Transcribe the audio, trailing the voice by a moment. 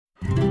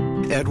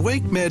At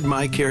WakeMed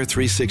MyCare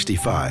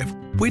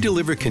 365, we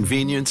deliver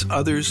convenience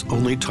others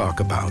only talk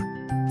about.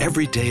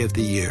 Every day of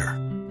the year.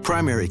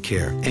 Primary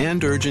care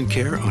and urgent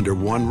care under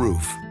one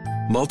roof.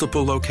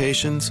 Multiple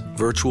locations,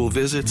 virtual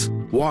visits,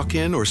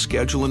 walk-in or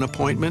schedule an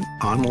appointment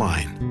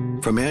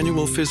online. From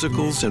annual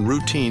physicals and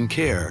routine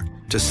care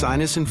to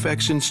sinus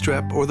infection,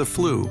 strep, or the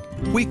flu,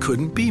 we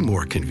couldn't be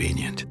more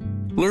convenient.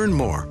 Learn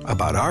more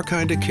about our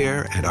kind of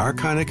care and our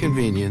kind of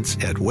convenience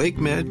at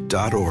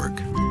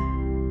wakemed.org.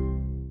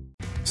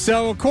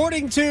 So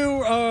according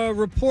to a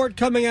report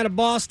coming out of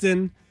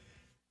Boston,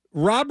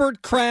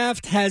 Robert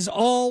Kraft has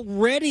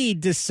already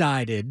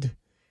decided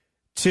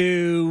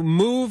to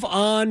move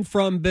on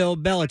from Bill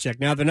Belichick.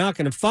 Now, they're not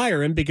going to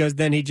fire him because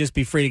then he'd just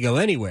be free to go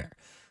anywhere.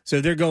 So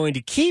they're going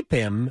to keep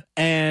him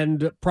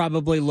and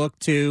probably look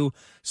to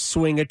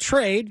swing a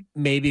trade,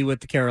 maybe with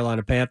the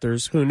Carolina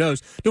Panthers. Who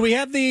knows? Do we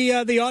have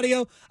the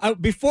audio?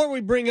 Before we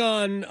bring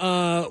on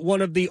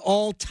one of the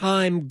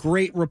all-time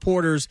great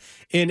reporters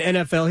in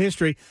NFL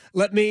history,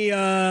 let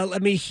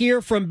me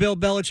hear from Bill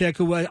Belichick,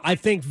 who was, I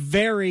think,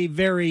 very,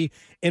 very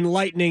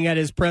enlightening at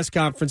his press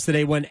conference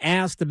today when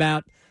asked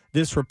about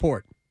this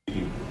report.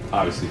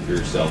 Obviously, for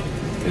yourself,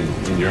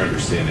 in your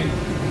understanding,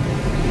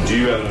 do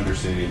you have an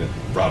understanding that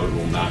Robert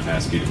will not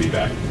ask you to be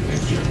back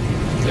next year?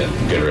 Yeah,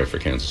 getting ready for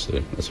Kansas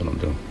City. That's what I'm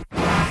doing.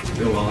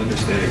 Bill, while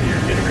understanding you're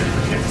getting ready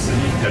for Kansas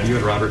City, have you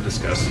and Robert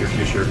discussed your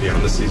future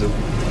beyond the season?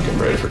 Getting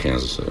ready for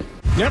Kansas City.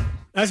 Yep.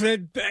 That's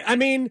it. I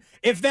mean,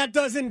 if that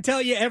doesn't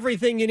tell you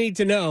everything you need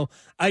to know,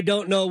 I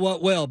don't know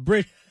what will.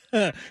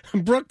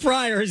 Brooke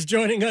Pryor is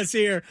joining us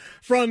here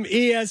from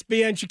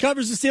ESPN. She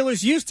covers the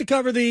Steelers, used to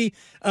cover the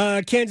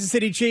Kansas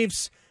City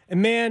Chiefs.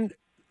 And, man,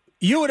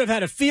 you would have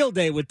had a field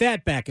day with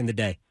that back in the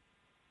day.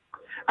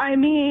 I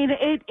mean,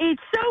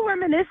 it's so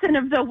reminiscent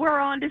of the "We're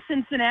on to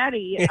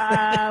Cincinnati."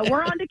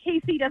 "We're on to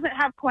KC" doesn't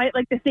have quite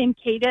like the same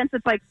cadence.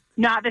 It's like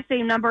not the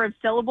same number of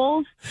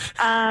syllables.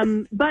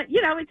 But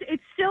you know,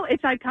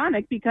 it's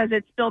iconic because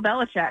it's Bill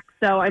Belichick.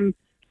 So I'm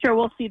sure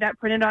we'll see that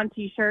printed on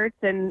T-shirts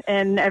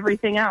and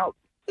everything else.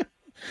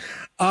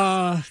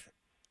 I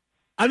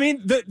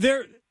mean,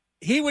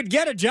 he would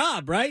get a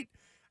job, right?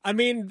 I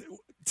mean,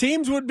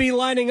 teams would be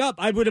lining up.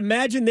 I would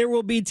imagine there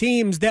will be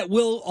teams that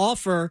will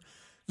offer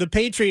the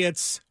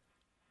Patriots,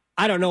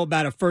 I don't know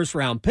about a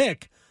first-round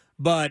pick,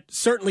 but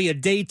certainly a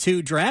day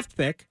 2 draft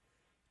pick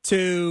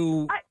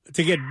to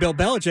get Bill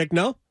Belichick,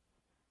 no?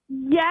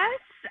 Yes,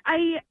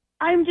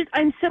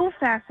 I'm so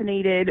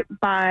fascinated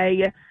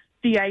by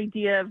the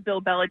idea of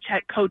Bill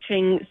Belichick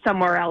coaching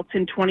somewhere else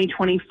in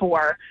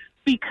 2024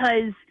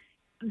 because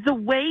the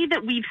way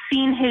that we've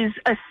seen his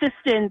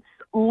assistants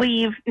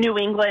leave New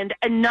England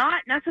and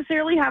not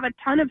necessarily have a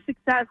ton of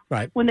success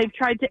when they've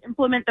tried to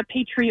implement the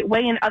Patriot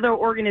way in other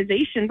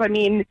organizations. I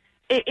mean,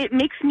 it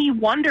makes me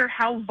wonder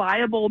how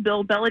viable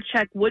Bill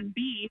Belichick would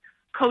be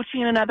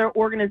coaching in another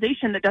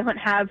organization that doesn't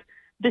have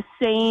the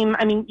same.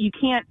 I mean, you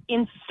can't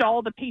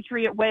install the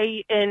Patriot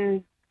way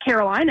in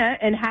Carolina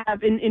and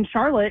have in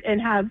Charlotte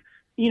and have,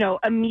 you know,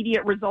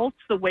 immediate results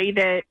the way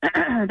that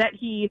that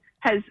he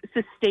has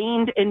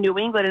sustained in New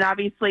England. And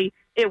obviously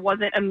it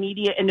wasn't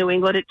immediate in New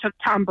England. It took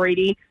Tom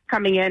Brady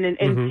coming in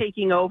and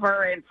taking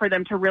over and for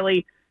them to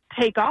really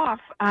take off.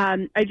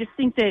 I just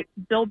think that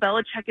Bill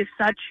Belichick is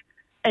such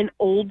an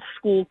old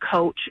school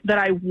coach that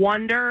I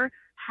wonder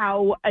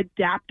how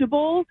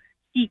adaptable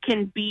he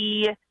can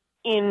be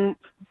in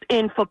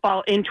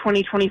football in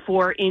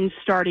 2024 in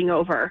starting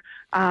over.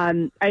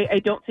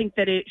 I don't think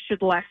that it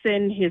should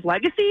lessen his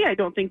legacy. I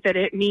don't think that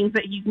it means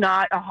that he's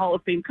not a Hall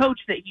of Fame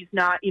coach, that he's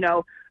not, you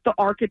know, the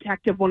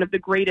architect of one of the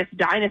greatest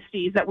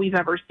dynasties that we've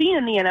ever seen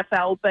in the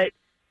NFL. But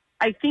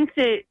I think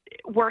that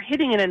we're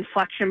hitting an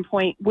inflection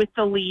point with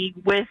the league,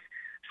 with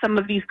some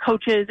of these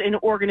coaches and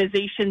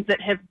organizations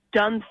that have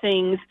done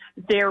things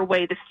their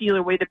way, the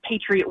Steeler way, the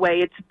Patriot way.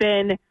 It's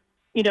been,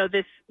 you know,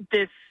 this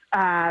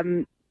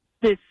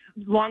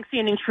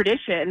longstanding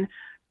tradition.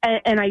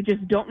 And I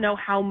just don't know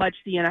how much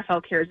the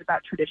NFL cares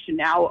about tradition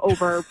now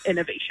over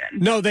innovation.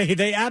 No,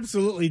 they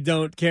absolutely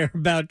don't care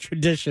about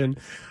tradition.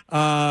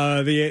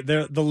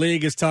 The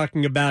league is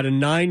talking about a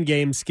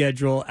 9-game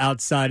schedule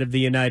outside of the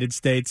United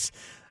States,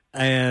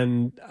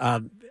 and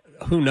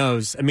who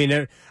knows? I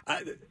mean,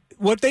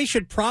 what they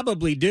should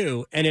probably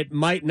do, and it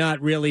might not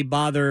really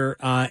bother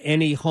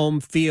any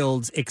home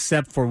fields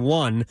except for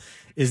one,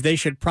 is they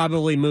should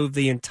probably move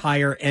the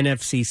entire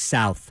NFC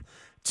South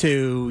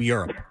to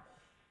Europe.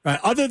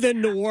 Other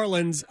than New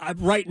Orleans,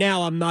 right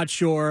now I'm not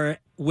sure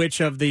which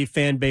of the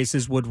fan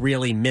bases would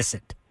really miss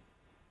it.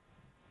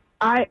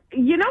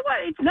 You know what?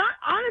 It's not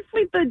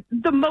honestly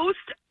the most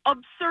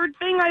absurd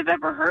thing I've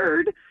ever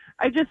heard.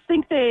 I just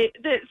think that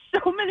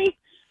so many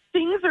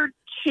things are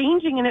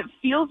changing, and it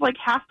feels like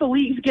half the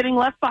league's getting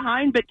left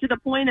behind. But to the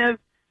point of,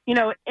 you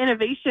know,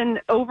 innovation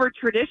over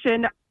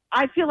tradition,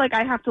 I feel like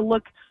I have to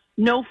look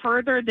no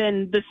further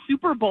than the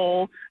Super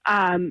Bowl,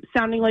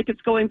 sounding like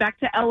it's going back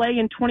to LA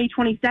in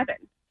 2027.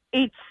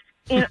 It's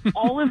in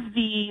all of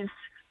these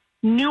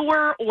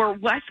newer or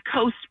West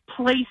Coast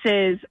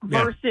places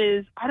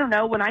versus, I don't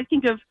know, when I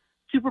think of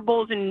Super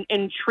Bowls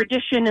and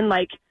tradition and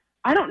like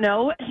I don't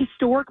know,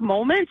 historic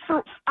moments.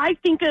 I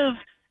think of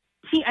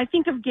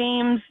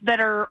games that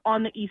are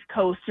on the East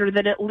Coast or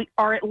that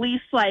are at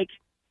least like,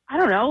 I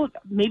don't know,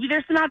 maybe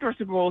there's some outdoor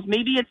Super Bowls.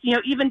 Maybe it's,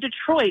 even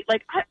Detroit.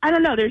 Like, I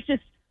don't know.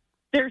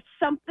 There's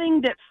something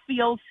that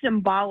feels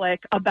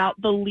symbolic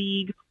about the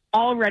league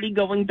already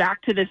going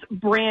back to this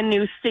brand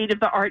new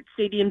state-of-the-art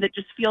stadium that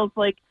just feels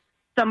like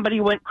somebody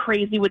went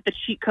crazy with the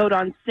cheat code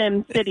on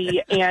Sim City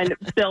and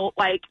built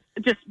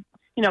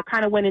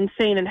kind of went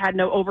insane and had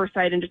no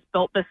oversight and just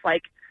built this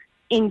like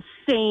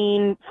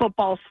insane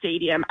football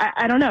stadium.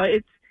 I don't know.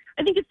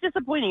 I think it's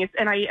disappointing.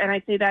 And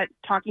I say that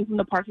talking from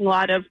the parking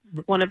lot of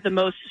one of the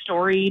most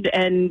storied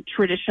and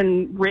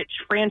tradition-rich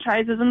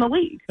franchises in the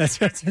league. That's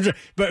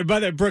but by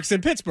the Brooks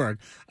in Pittsburgh.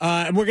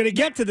 And we're going to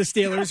get to the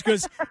Steelers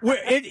because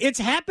it's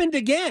happened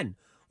again.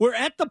 We're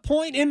at the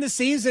point in the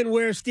season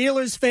where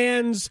Steelers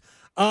fans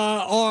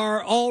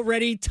are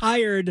already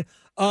tired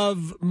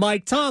of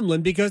Mike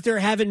Tomlin because there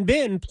haven't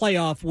been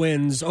playoff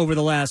wins over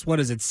the last,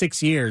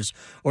 6 years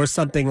or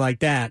something like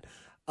that.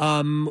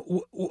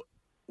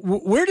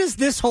 Where does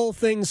this whole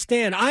thing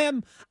stand? I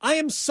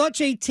am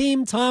such a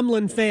Team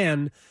Tomlin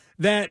fan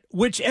that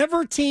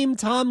whichever team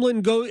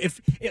Tomlin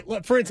goes,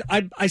 for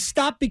instance, I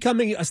stopped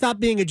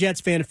being a Jets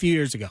fan a few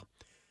years ago.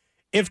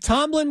 If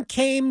Tomlin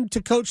came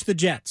to coach the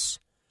Jets,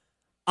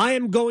 I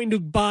am going to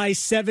buy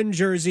 7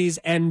 jerseys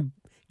and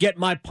get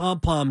my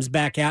pom-poms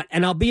back out,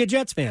 and I'll be a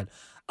Jets fan.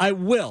 I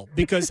will,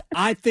 because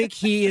I think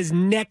he is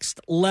next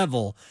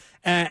level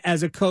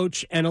as a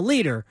coach and a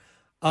leader.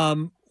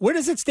 Where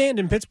does it stand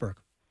in Pittsburgh?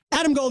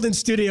 Adam Golden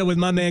studio with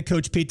my man,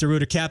 Coach Pete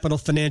DeRuiter, Capital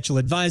Financial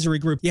Advisory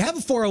Group. You have a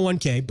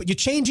 401k, but you're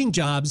changing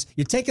jobs.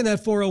 You're taking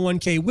that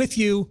 401k with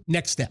you.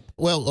 Next step.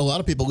 Well, a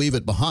lot of people leave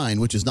it behind,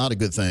 which is not a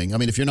good thing. I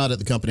mean, if you're not at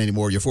the company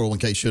anymore, your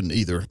 401k shouldn't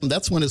either.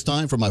 That's when it's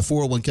time for my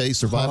 401k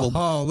survival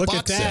look box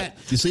at that.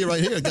 set. You see it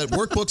right here. I've got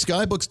workbooks,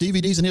 guidebooks,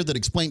 DVDs in here that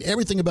explain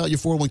everything about your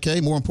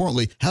 401k. More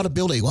importantly, how to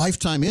build a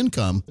lifetime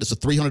income. It's a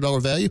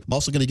 $300 value. I'm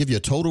also going to give you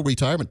a total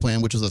retirement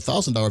plan, which is a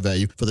 $1,000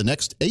 value for the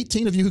next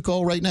 18 of you who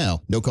call right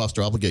now. No cost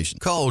or obligation.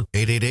 Call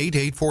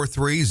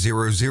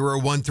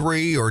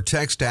 888-843-0013 or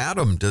text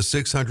Adam to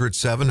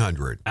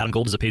 600-700. Adam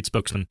Gold is a paid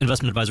spokesman.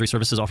 Investment advisory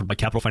services offered by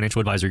Capital Financial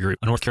Advisory Group,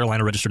 a North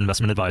Carolina registered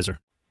investment advisor.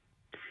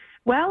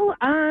 Well,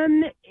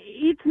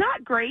 it's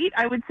not great.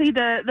 I would say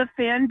the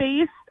fan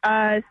base,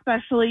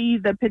 especially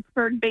the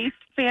Pittsburgh-based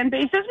fan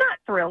base, is not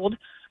thrilled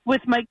with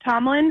Mike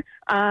Tomlin.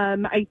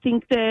 I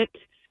think that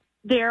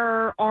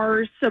there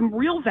are some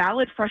real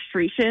valid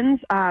frustrations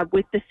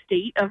with the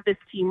state of this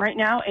team right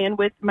now and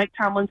with Mike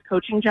Tomlin's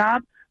coaching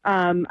job.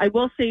 I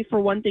will say, for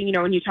one thing,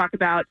 when you talk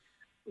about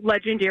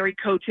legendary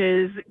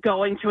coaches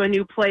going to a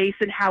new place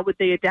and how would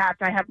they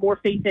adapt, I have more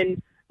faith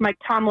in Mike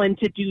Tomlin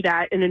to do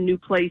that in a new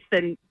place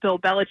than Bill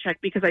Belichick,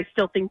 because I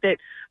still think that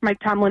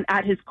Mike Tomlin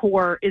at his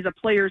core is a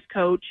player's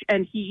coach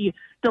and he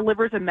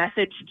delivers a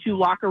message to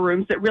locker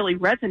rooms that really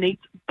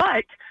resonates.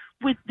 But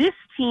with this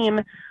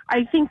team,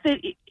 I think that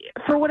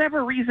for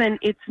whatever reason,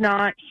 it's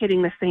not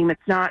hitting the same.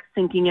 It's not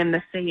sinking in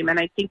the same. And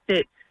I think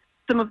that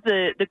some of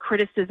the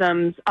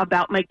criticisms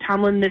about Mike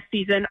Tomlin this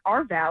season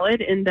are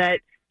valid in that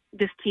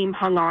this team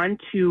hung on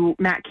to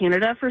Matt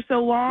Canada for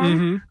so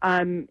long,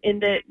 in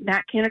that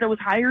Matt Canada was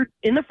hired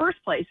in the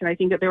first place. And I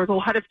think that there was a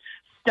lot of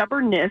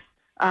stubbornness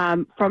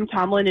from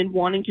Tomlin in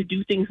wanting to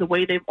do things the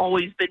way they've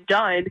always been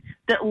done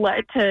that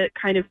led to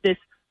kind of this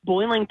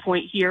boiling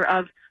point here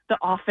of the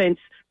offense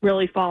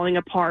really falling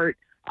apart,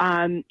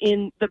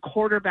 in the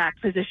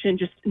quarterback position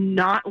just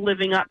not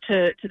living up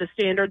to the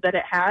standard that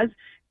it has.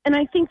 And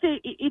I think that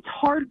it's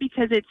hard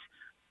because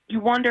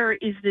you wonder,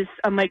 is this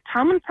a Mike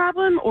Tomlin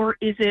problem or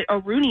is it a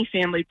Rooney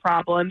family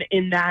problem,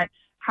 in that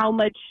how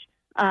much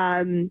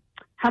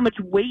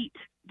weight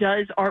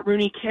does Art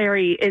Rooney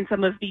carry in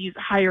some of these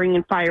hiring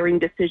and firing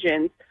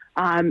decisions?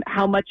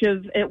 How much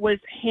of it was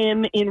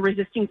him in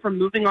resisting from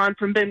moving on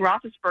from Ben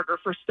Roethlisberger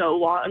for so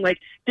long? Like,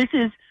 this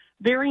is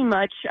very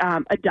much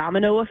a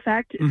domino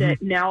effect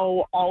that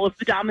now all of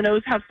the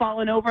dominoes have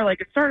fallen over. Like,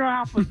 it started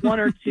off with one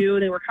or two,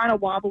 they were kind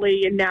of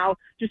wobbly, and now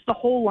just the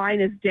whole line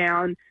is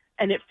down.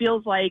 And it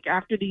feels like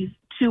after these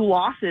 2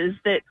 losses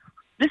that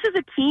this is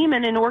a team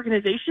and an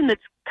organization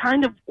that's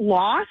kind of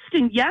lost.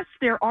 And yes,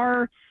 there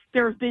have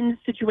been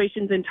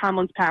situations in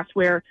Tomlin's past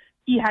where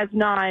he has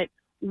not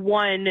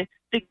won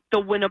the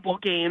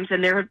winnable games,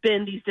 and there have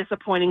been these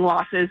disappointing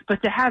losses.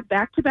 But to have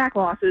back-to-back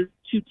losses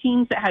to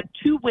teams that had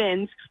 2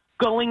 wins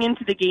going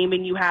into the game,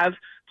 and you have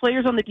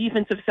players on the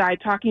defensive side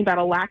talking about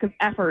a lack of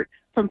effort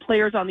from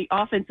players on the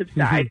offensive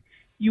side,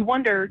 you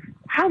wonder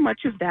how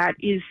much of that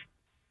is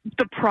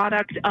the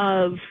product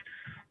of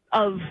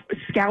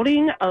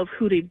scouting, of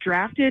who they've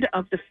drafted,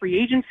 of the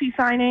free agency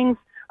signings,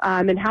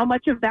 and how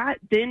much of that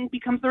then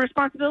becomes the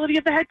responsibility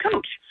of the head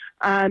coach.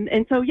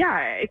 And so, yeah,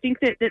 I think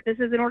that this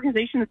is an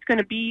organization that's going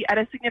to be at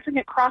a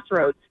significant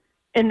crossroads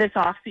in this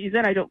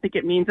offseason. I don't think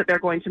it means that they're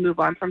going to move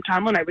on from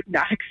Tomlin. I would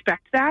not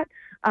expect that.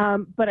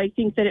 But I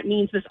think that it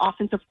means this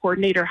offensive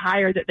coordinator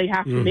hire that they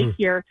have to make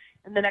here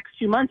in the next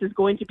 2 months is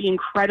going to be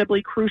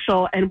incredibly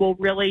crucial and will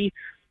really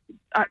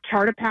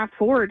chart a path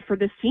forward for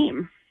this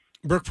team.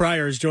 Brooke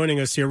Pryor is joining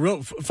us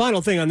here.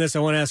 Final thing on this, I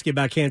want to ask you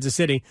about Kansas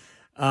City.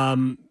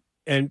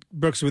 And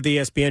Brooks with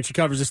ESPN, she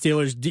covers the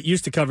Steelers,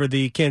 used to cover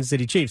the Kansas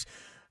City Chiefs.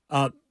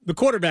 The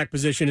quarterback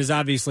position is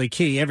obviously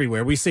key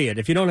everywhere. We see it.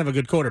 If you don't have a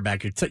good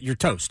quarterback, you're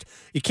toast.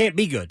 You can't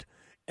be good.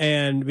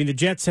 And I mean, the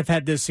Jets have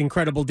had this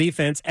incredible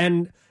defense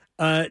and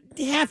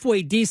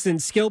halfway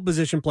decent skill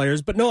position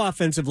players, but no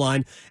offensive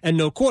line and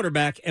no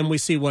quarterback. And we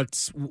see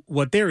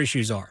what their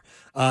issues are,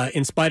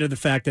 in spite of the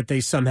fact that they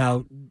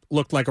somehow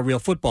looked like a real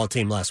football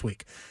team last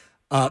week.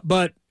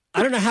 But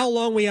I don't know how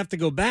long we have to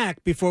go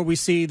back before we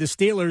see the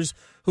Steelers,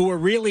 who are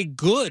really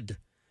good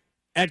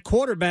at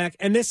quarterback,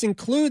 and this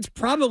includes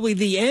probably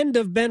the end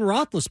of Ben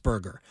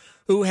Roethlisberger,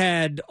 who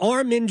had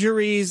arm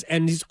injuries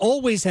and he's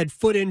always had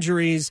foot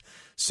injuries.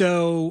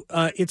 So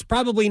it's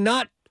probably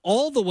not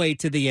all the way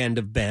to the end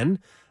of Ben.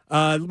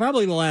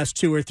 Probably the last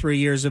 2 or 3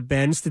 years of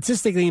Ben.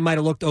 Statistically, he might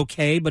have looked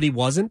okay, but he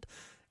wasn't.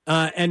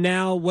 And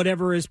now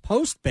whatever is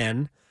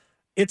post-Ben,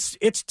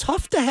 it's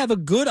tough to have a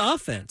good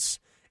offense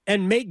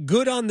and make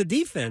good on the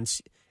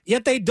defense,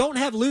 yet they don't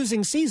have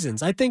losing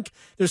seasons. I think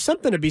there's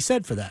something to be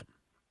said for that.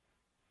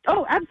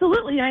 Oh,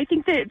 absolutely. And I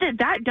think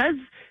that does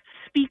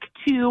speak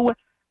to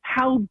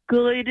how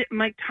good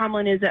Mike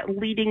Tomlin is at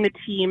leading the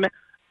team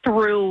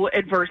through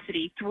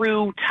adversity,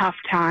 through tough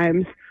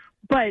times.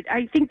 But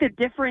I think the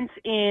difference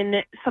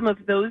in some of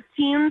those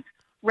teams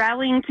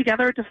rallying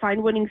together to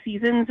find winning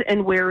seasons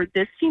and where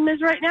this team is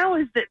right now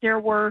is that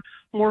there were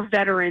more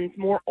veterans,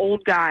 more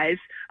old guys,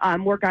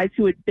 more guys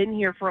who had been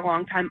here for a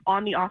long time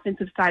on the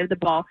offensive side of the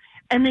ball.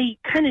 And they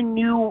kind of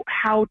knew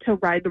how to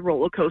ride the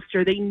roller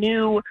coaster. They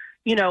knew,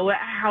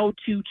 how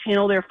to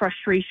channel their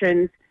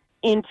frustrations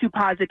into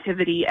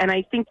positivity. And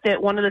I think that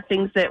one of the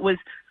things that was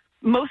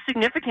most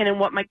significant in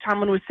what Mike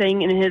Tomlin was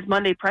saying in his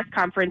Monday press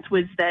conference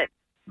was that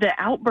the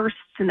outbursts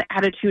and the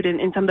attitude and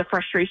some of the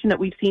frustration that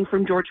we've seen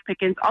from George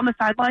Pickens on the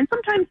sideline,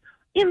 sometimes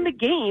in the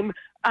game,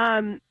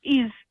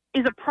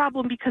 is a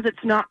problem because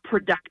it's not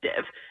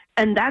productive.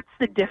 And that's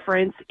the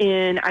difference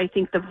in, I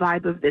think, the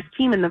vibe of this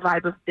team and the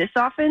vibe of this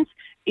offense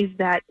is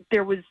that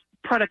there was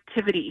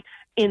productivity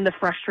in the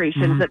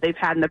frustrations that they've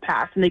had in the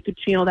past, and they could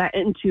channel that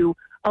into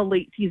a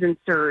late season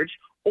surge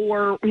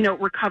or,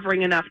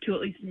 recovering enough to at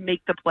least make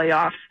the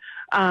playoffs.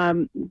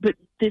 But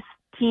this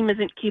team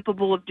isn't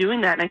capable of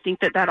doing that. And I think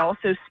that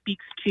also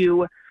speaks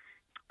to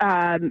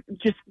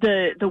just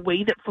the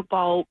way that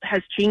football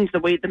has changed,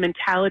 the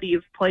mentality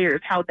of players,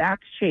 how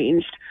that's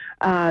changed.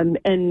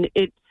 And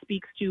it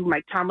speaks to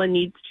Mike Tomlin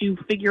needs to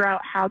figure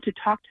out how to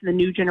talk to the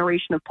new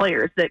generation of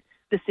players, that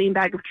the same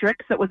bag of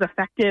tricks that was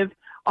effective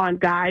on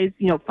guys,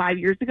 5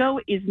 years ago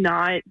is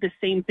not the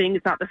same thing.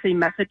 It's not the same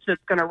message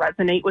that's going to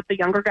resonate with the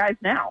younger guys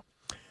now.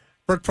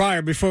 Brooke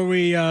Pryor, before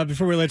we let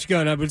you go,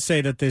 and I would say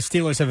that the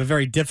Steelers have a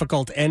very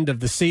difficult end of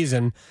the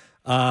season.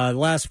 The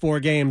last 4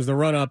 games, the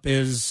run-up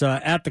is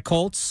at the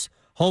Colts,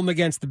 home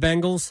against the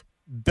Bengals.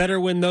 Better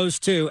win those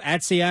 2.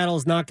 At Seattle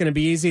is not going to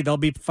be easy. They'll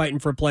be fighting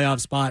for a playoff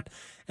spot.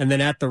 And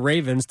then at the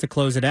Ravens to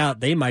close it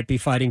out, they might be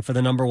fighting for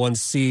the number 1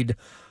 seed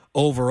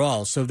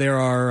overall. So there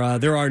are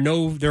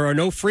no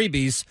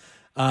freebies.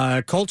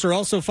 Colts are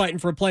also fighting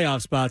for a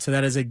playoff spot, so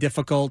that is a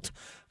difficult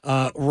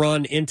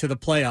run into the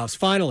playoffs.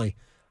 Finally,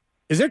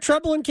 is there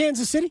trouble in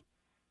Kansas City?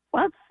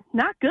 Well, it's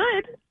not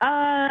good.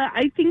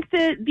 I think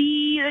that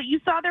you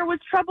saw there was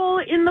trouble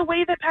in the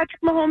way that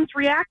Patrick Mahomes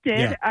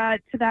reacted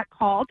to that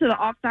call, to the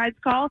offsides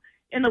call,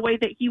 in the way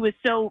that he was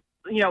so,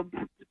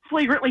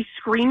 flagrantly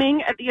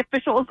screaming at the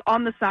officials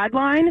on the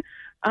sideline.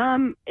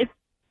 If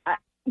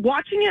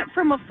watching it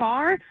from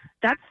afar,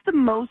 that's the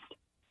most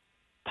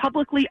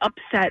publicly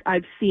upset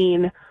I've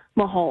seen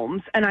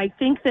Mahomes. And I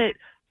think that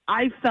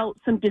I felt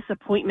some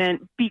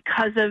disappointment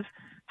because of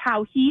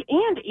how he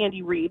and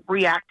Andy Reid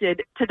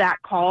reacted to that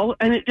call.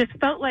 And it just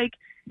felt like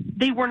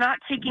they were not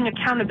taking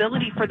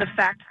accountability for the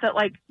fact that,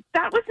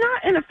 that was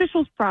not an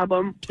official's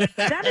problem.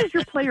 That is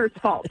your player's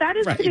fault. That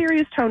is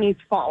Kadarius Toney's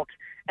fault.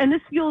 And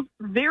this feels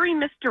very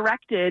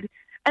misdirected.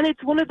 And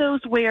it's one of those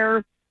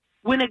where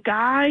when a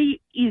guy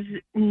is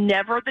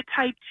never the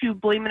type to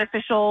blame an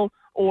official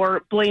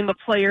or blame a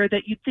player,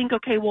 that you'd think,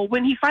 okay, well,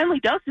 when he finally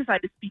does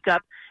decide to speak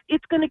up,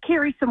 it's going to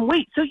carry some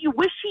weight. So you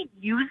wish he'd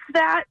used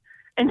that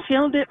and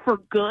channeled it for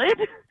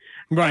good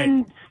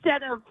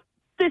instead of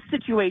this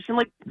situation.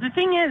 The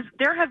thing is,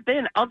 there have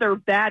been other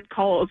bad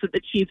calls that the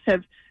Chiefs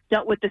have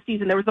dealt with this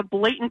season. There was a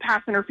blatant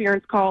pass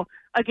interference call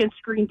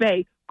against Green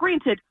Bay.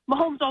 Granted,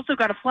 Mahomes also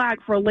got a flag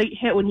for a late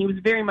hit when he was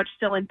very much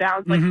still in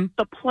bounds,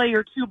 the play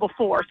or two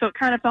before. So it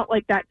kind of felt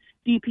like that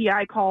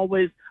DPI call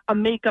was a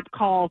makeup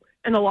call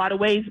in a lot of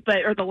ways,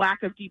 or the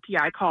lack of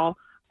DPI call.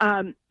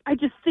 I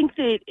just think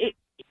that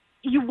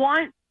you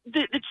want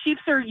the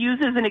Chiefs are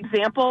used as an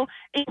example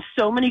in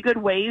so many good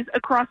ways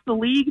across the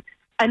league,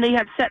 and they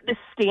have set this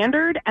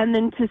standard. And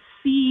then to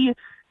see,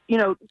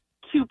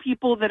 2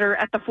 people that are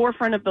at the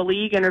forefront of the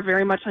league and are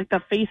very much like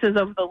the faces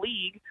of the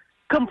league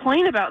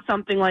complain about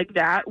something like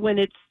that when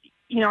it's,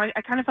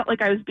 I kind of felt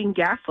like I was being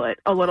gaslit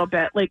a little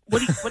bit.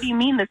 What do you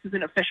mean this is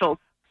an official's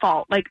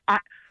fault?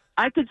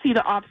 I could see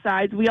the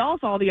offsides. We all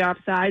saw the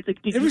offsides. Like,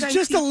 it was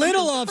just a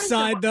little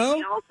offside, though.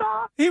 We all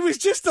saw? He was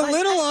just a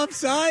little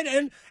offside,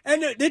 and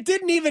it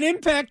didn't even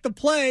impact the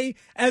play,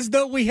 as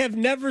though we have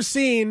never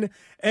seen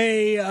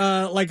a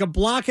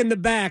block in the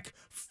back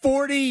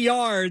 40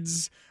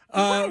 yards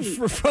from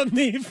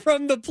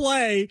the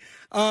play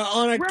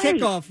on a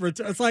kickoff.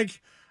 It's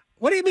like,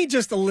 what do you mean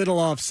just a little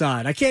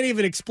offside? I can't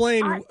even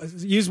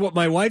use what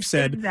my wife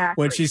said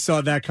when she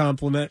saw that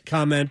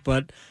comment,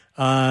 but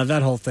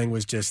that whole thing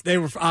was just, they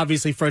were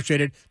obviously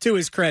frustrated. To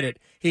his credit,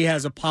 he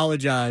has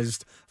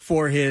apologized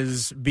for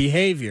his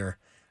behavior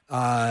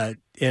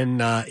in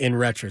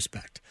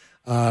retrospect.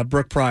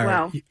 Brooke Pryor,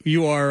 wow.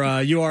 you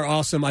are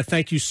awesome. I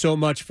thank you so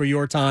much for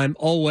your time.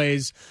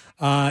 Always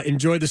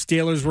enjoy the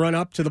Steelers run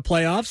up to the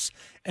playoffs,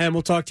 and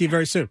we'll talk to you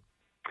very soon.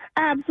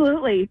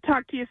 Absolutely.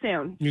 Talk to you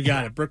soon. You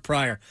got it. Brooke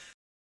Pryor.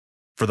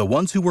 For the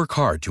ones who work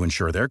hard to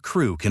ensure their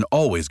crew can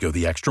always go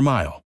the extra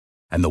mile,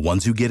 and the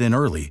ones who get in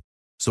early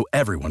so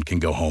everyone can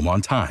go home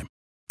on time,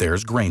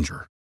 there's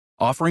Grainger,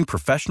 offering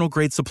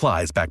professional-grade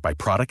supplies backed by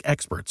product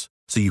experts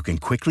so you can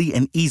quickly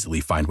and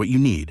easily find what you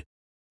need.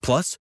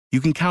 Plus, you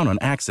can count on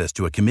access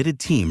to a committed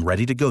team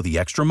ready to go the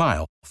extra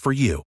mile for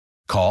you.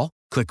 Call,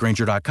 click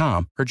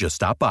Grainger.com, or just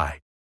stop by.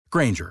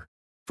 Grainger,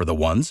 for the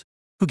ones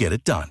who get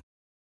it done.